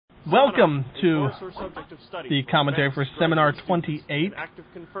Welcome to the commentary for Seminar 28.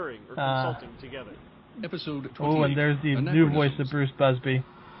 Episode 28. Oh, and there's the new voice of Bruce Busby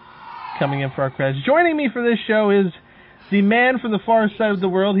coming in for our credits. Joining me for this show is the man from the far side of the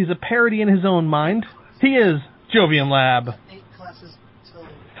world. He's a parody in his own mind. He is Jovian Lab.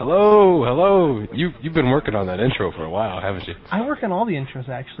 Hello. You've been working on that intro for a while, haven't you? I work on all the intros,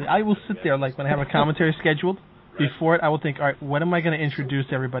 actually. I will sit there, like when I have a commentary scheduled. Before it, I will think, all right, what am I going to introduce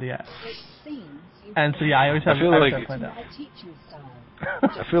everybody as? And so, yeah, I always have to find out.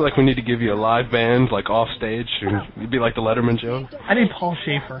 I feel like we need to give you a live band, like off stage. You'd be like the Letterman show. I need Paul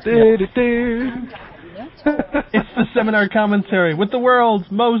Schaefer. Yeah. It's the Seminar commentary with the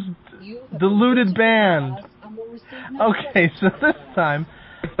world's most diluted band. Okay, so this time,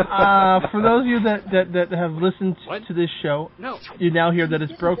 for those of you that have listened to this show, you now hear that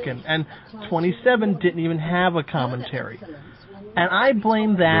it's broken. And 27 didn't even have a commentary. And I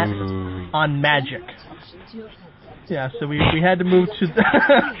blame that on magic. Yeah, so we had to move to...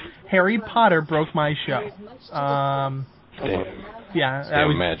 Harry Potter broke my show. Yeah,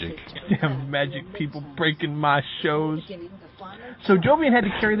 magic. Damn magic people breaking my shows. So Jovian had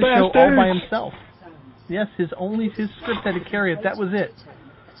to carry the show all by himself. Yes, his script had to carry it. That was it.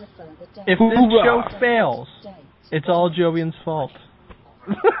 If this show fails, it's all Jovian's fault.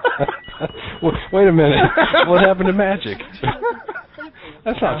 Wait a minute. What happened to magic?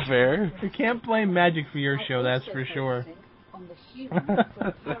 That's not fair. You can't blame magic for your show, that's for sure.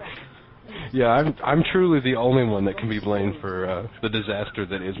 Yeah, I'm truly the only one that can be blamed for the disaster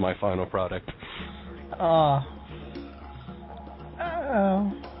that is my final product.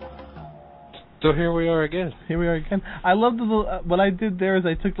 So here we are again. I love what I did there is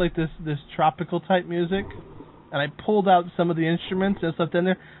I took like this tropical type music, and I pulled out some of the instruments and stuff in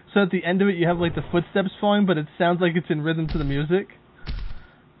there. So at the end of it, you have like the footsteps falling, but it sounds like it's in rhythm to the music.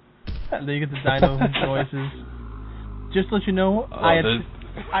 And then you get the dino noises. Just to let you know,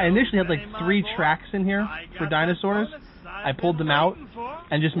 I initially had like 3 tracks in here for dinosaurs. I pulled them out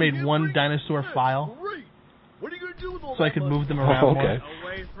and just made one dinosaur file, so I could move them around more.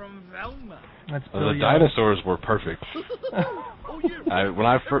 That's the dinosaurs were perfect. When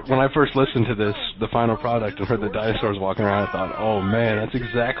I first listened to the final product, and heard the dinosaurs walking around, I thought, oh man, that's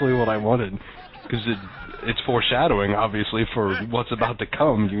exactly what I wanted. Because it's foreshadowing, obviously, for what's about to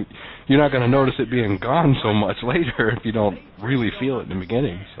come. You're not going to notice it being gone so much later if you don't really feel it in the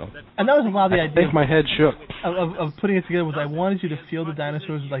beginning. So. And that was a lot of the idea. I think my head shook. Of putting it together was I wanted you to feel the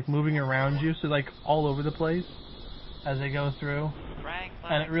dinosaurs like moving around you, so like all over the place as they go through.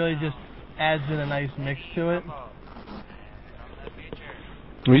 And it really just adds in a nice mix to it.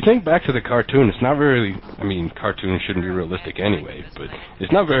 When you think back to the cartoon, it's not very... I mean, cartoons shouldn't be realistic anyway, but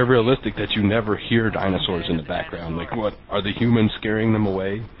it's not very realistic that you never hear dinosaurs in the background. Like, what, are the humans scaring them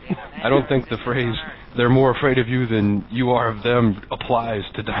away? I don't think the phrase, they're more afraid of you than you are of them, applies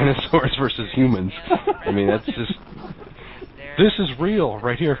to dinosaurs versus humans. I mean, that's just... This is real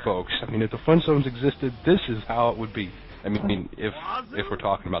right here, folks. I mean, if the Flintstones existed, this is how it would be. I mean, if we're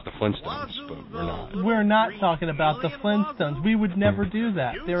talking about the Flintstones, but we're not. We're not talking about the Flintstones. We would never do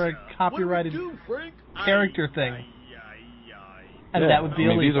that. They're a copyrighted character thing. And that would be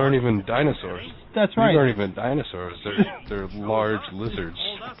illegal. These aren't even dinosaurs. That's right. These aren't even dinosaurs. They're large lizards.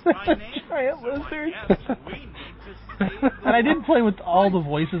 Giant lizards. And I did play with all the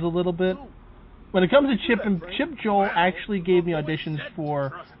voices a little bit. When it comes to Chip Joel actually gave me auditions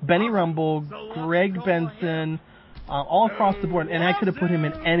for Benny Rumble, Greg Benson, all across the board, and I could have put him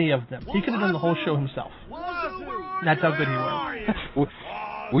in any of them. He could have done the whole show himself. That's how good he was.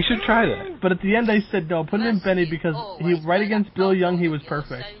 We should try that. But at the end I said, no, put him in Benny because right against Bill Young, he was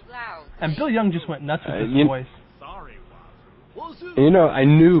perfect. And Bill Young just went nuts with his voice. You know, I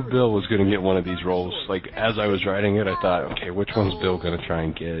knew Bill was going to get one of these roles. Like, as I was writing it, I thought, okay, which one's Bill going to try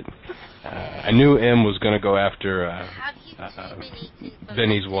and get? I knew M was going to go after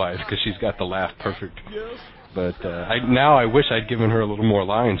Benny's wife because she's got the laugh perfect. But now I wish I'd given her a little more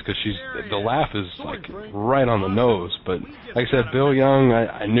lines because the laugh is like right on the nose. But like I said, Bill Young,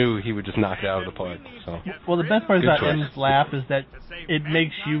 I knew he would just knock it out of the park. So. Well, the best part about M's laugh is that it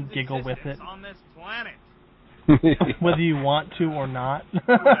makes you giggle with it, whether you want to or not.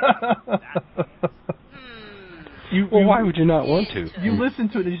 Why would you not want to? You listen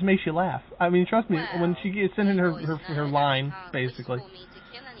to it, it just makes you laugh. I mean, trust me, when she gets in her line, basically.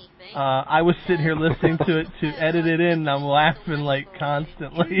 I was sitting here listening to it to edit it in, and I'm laughing like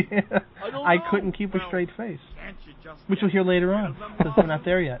constantly. I couldn't keep a straight face, which we'll hear later on because we're not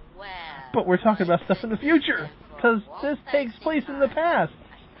there yet. But we're talking about stuff in the future because this takes place in the past,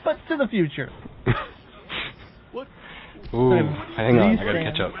 but to the future. Ooh, hang on, I gotta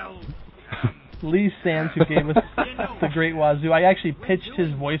catch up. Lee Sands, who gave us the Great Wazoo. I actually pitched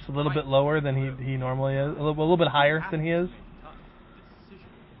his voice a little bit lower than he normally is, a little bit higher than he is.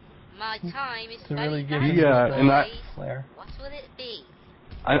 My time is To really give very him and flair. What will it be?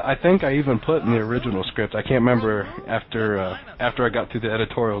 I think I even put in the original script. I can't remember after I got through the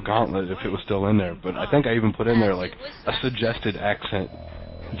editorial gauntlet if it was still in there, but I think I even put in there like a suggested accent,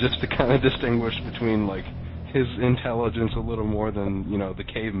 just to kind of distinguish between like his intelligence a little more than the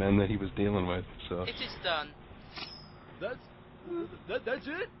cavemen that he was dealing with. So It is done. That's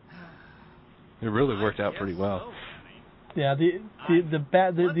it? it really worked out pretty well. Yeah, the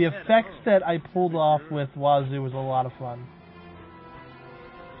effects that I pulled off with Wazoo was a lot of fun.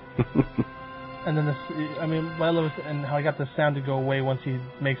 And then and how I got the sound to go away once he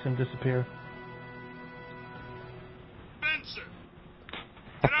makes him disappear. Spencer,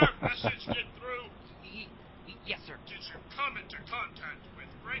 did our message get through? Yes, sir. Did you come into contact with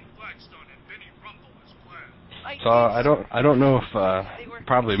Frank Blackstone and Benny Rumble as planned? So I don't know if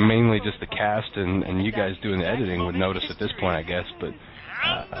probably mainly just the cast and you guys doing the editing would notice at this point, I guess, but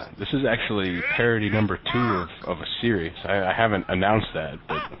this is actually parody number 2 of a series. I haven't announced that,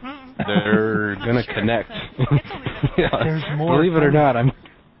 but they're gonna connect. Yeah, There's more. Believe it or not,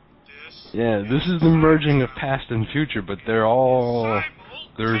 this is the merging of past and future, but they're all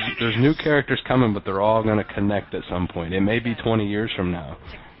there's new characters coming, but they're all gonna connect at some point. It may be 20 years from now,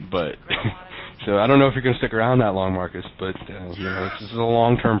 but. So I don't know if you're going to stick around that long, Marcus, but this is a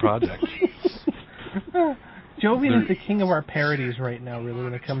long-term project. Jovian is the king of our parodies right now, really,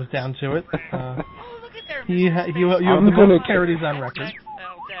 when it comes down to it. You have the most parodies on record.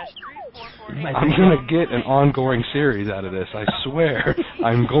 I'm going to get an ongoing series out of this. I swear,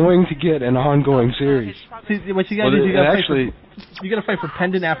 I'm going to get an ongoing series. See, what you got to do is you got to fight for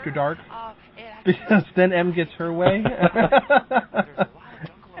Pendant After Dark, because then M gets her way.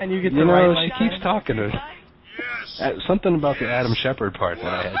 And you get she keeps talking to something about the Adam Shepard part that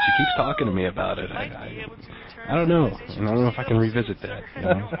I had. She keeps talking to me about it. I don't know. And I don't know if I can revisit that.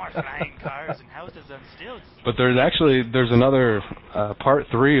 But there's another part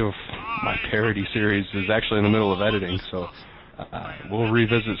 3 of my parody series is actually in the middle of editing, so we'll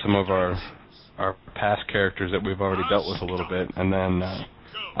revisit some of our past characters that we've already dealt with a little bit, and then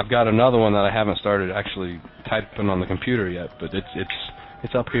I've got another one that I haven't started actually typing on the computer yet, but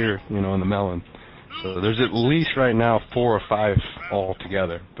it's up here, in the melon. So there's at least right now 4 or 5 all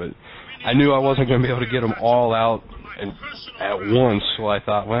together. But I knew I wasn't going to be able to get them all out at once, so I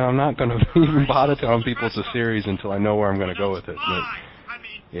thought, well, I'm not going to even bother telling people it's a series until I know where I'm going to go with it. But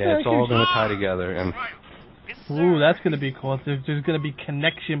yeah, it's all going to tie together. And ooh, that's going to be cool. There's going to be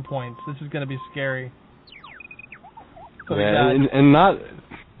connection points. This is going to be scary. Yeah, and not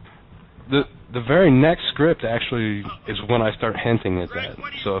the very next script actually is when I start hinting at that.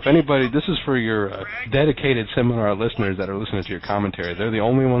 So if anybody, this is for your dedicated seminar listeners that are listening to your commentary. They're the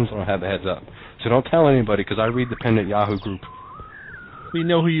only ones that don't have the heads up. So don't tell anybody, because I read the Pendant Yahoo group. We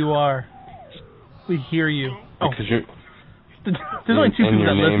know who you are. We hear you. Because you're... There's only 2 people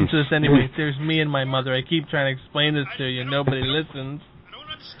that listen names. to this anyway. There's me and my mother. I keep trying to explain this to you. Nobody listens.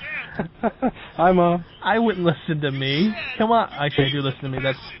 Hi, Mom. I wouldn't listen to me. Come on. Actually, I do listen to me.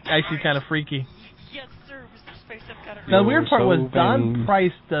 That's actually kind of freaky. Yes, sir, Mr. Space. I've got it. Now, the weird part was Don vain.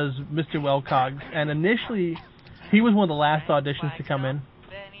 Price does Mr. Wellcogs, and initially, he was one of the last auditions to come in.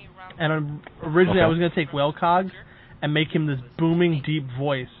 And originally, I was going to take Wellcogs and make him this booming, deep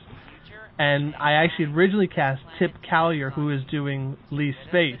voice. And I actually originally cast Tip Callier, who is doing Lee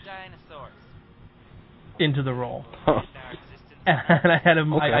Space, into the role. And I had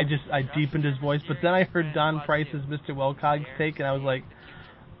him. Okay. I deepened his voice, but then I heard Don Price's Mr. Wellcogs take, and I was like,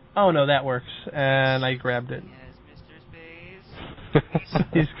 "Oh no, that works!" And I grabbed it.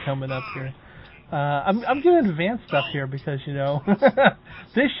 He's coming up here. I'm giving advanced stuff here because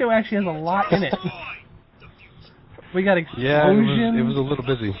this show actually has a lot in it. We got explosions. Yeah, it was a little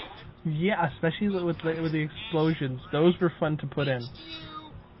busy. Yeah, especially with the explosions. Those were fun to put in.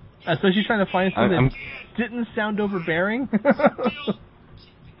 Especially trying to find something that didn't sound overbearing.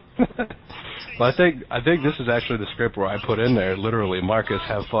 Well, I think this is actually the script where I put in there, literally, Marcus,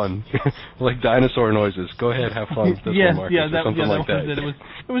 have fun. Like dinosaur noises. Go ahead, have fun with this one, Marcus, or something like that.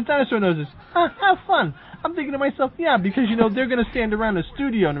 It was dinosaur noises. Have fun. I'm thinking to myself, yeah, because, they're going to stand around the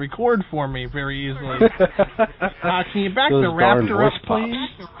studio and record for me very easily. Can you back Those the Raptor up, darn please?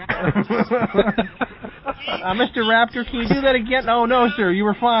 Mr. Raptor, can you do that again? Oh, no, sir, you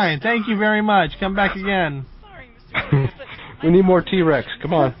were fine. Thank you very much. Come back again. Sorry, Mr. We need more T-Rex.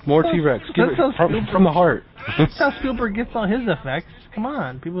 Come on, more T-Rex. Give it from the heart. That's how Spielberg gets all his effects. Come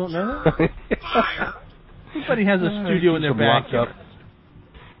on, people don't know that? Everybody has a studio in their backyard.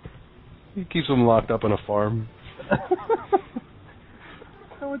 He keeps them locked up in a farm.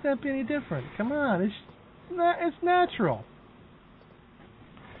 How would that be any different? Come on, it's natural.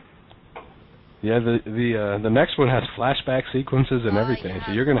 Yeah, the next one has flashback sequences and everything,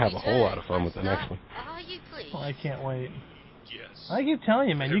 so you're gonna have a whole lot of fun with the next one. Are you pleased? Oh, I can't wait. Yes. I keep telling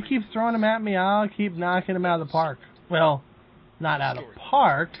you, man. You keep throwing them at me, I'll keep knocking them out of the park. Well, not out of the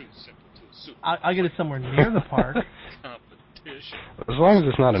park. I'll get it somewhere near the park. Competition. As long as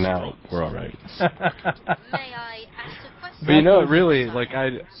it's not an out, we're all right. May I ask a question? But you know, really, like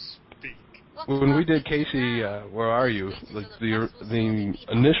Speak. when we did Casey, Where Are You? Like the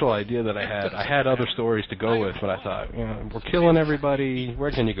initial idea that I had other stories to go with, but I thought, you know, we're killing everybody.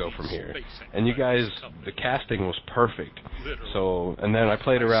 Where can you go from here? And you guys, the casting was perfect. So, and then I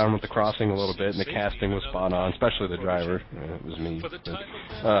played around with the crossing a little bit, and the casting was spot on, especially the driver. It was me. But,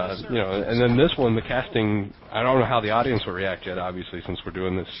 you know, and then this one, the casting, I don't know how the audience will react yet, obviously, since we're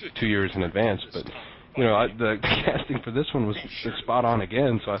doing this 2 years in advance, but you know, the casting for this one was spot on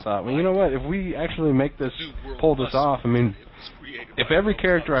again, so I thought, well, you know what, if we actually pull this off, I mean, if every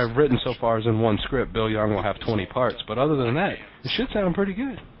character I've written so far is in one script, Bill Young will have 20 parts, but other than that, it should sound pretty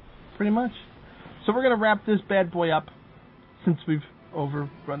good. Pretty much. So we're going to wrap this bad boy up, since we've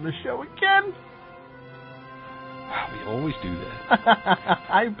overrun the show again. We always do that.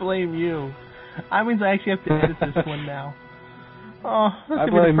 I blame you. That means I actually have to edit this one now. Oh, that's I going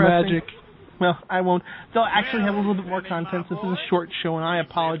to be blame depressing. Magic. Well, I won't. They'll actually have a little bit more content. This is a short show, and I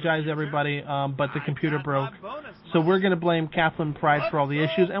apologize, everybody, but the computer broke. So we're going to blame Kathleen Pride for all the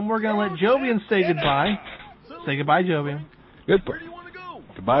issues, and we're going to let Jovian say goodbye. Say goodbye, Jovian. Goodbye.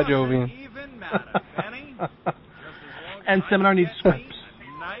 Goodbye, Jovian. And Seminar needs scripts.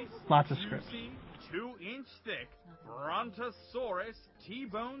 Lots of scripts. 2-inch thick Brontosaurus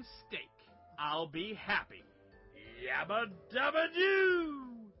T-bone steak. I'll be happy. Yabba dabba doo!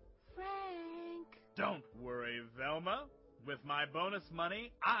 Frank! Don't worry, Velma. With my bonus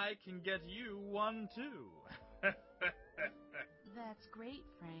money, I can get you one too. That's great,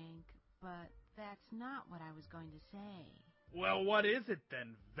 Frank, but that's not what I was going to say. Well, what is it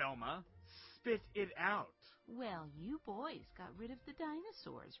then, Velma? Spit it out. Well, you boys got rid of the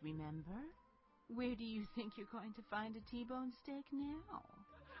dinosaurs, remember? Where do you think you're going to find a T-bone steak now?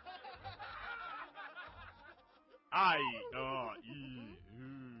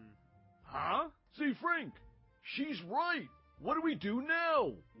 Huh? See, Frank, she's right. What do we do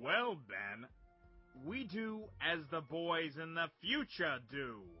now? Well, Ben, we do as the boys in the future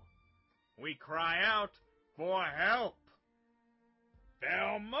do. We cry out for help.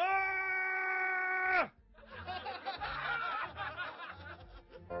 Velma!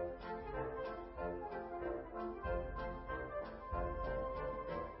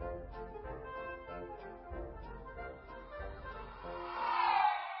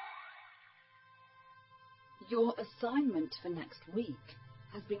 Your assignment for next week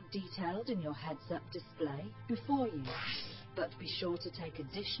has been detailed in your heads-up display before you, but be sure to take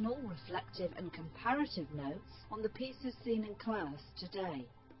additional reflective and comparative notes on the pieces seen in class today.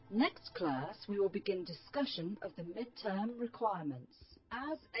 Next class, we will begin discussion of the midterm requirements.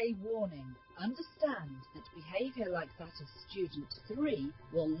 As a warning, understand that behavior like that of Student 3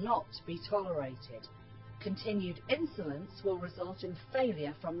 will not be tolerated. Continued insolence will result in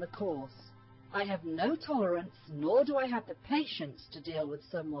failure from the course. I have no tolerance, nor do I have the patience to deal with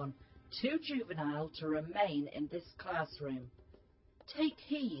someone too juvenile to remain in this classroom. Take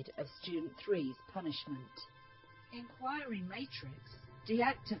heed of Student 3's punishment. Inquiry matrix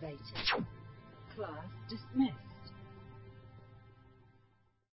deactivated. Class dismissed.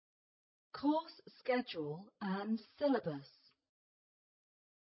 Course schedule and syllabus.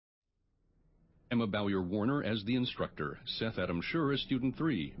 Emma Bowyer-Warner as the instructor, Seth Adam Schur as Student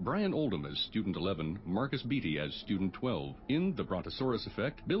 3, Brian Oldham as Student 11, Marcus Beatty as Student 12. In The Brontosaurus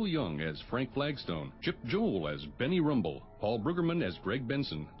Effect, Bill Young as Frank Flagstone, Chip Joel as Benny Rumble, Paul Brueggemann as Greg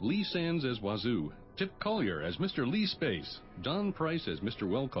Benson, Lee Sands as Wazoo, Tip Collier as Mr. Lee Space, Don Price as Mr.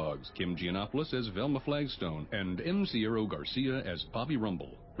 Welcogs, Kim Giannopoulos as Velma Flagstone, and M. Sierra Garcia as Bobby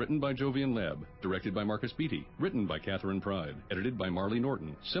Rumble. Written by Jovian Lab. Directed by Marcus Beatty. Written by Catherine Pride. Edited by Marley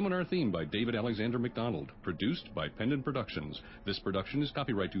Norton. Seminar theme by David Alexander McDonald. Produced by Pendant Productions. This production is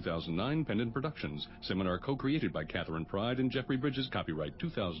copyright 2009 Pendant Productions. Seminar co-created by Catherine Pride and Jeffrey Bridges. Copyright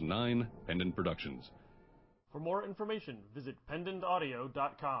 2009 Pendant Productions. For more information, visit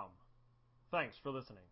pendantaudio.com. Thanks for listening.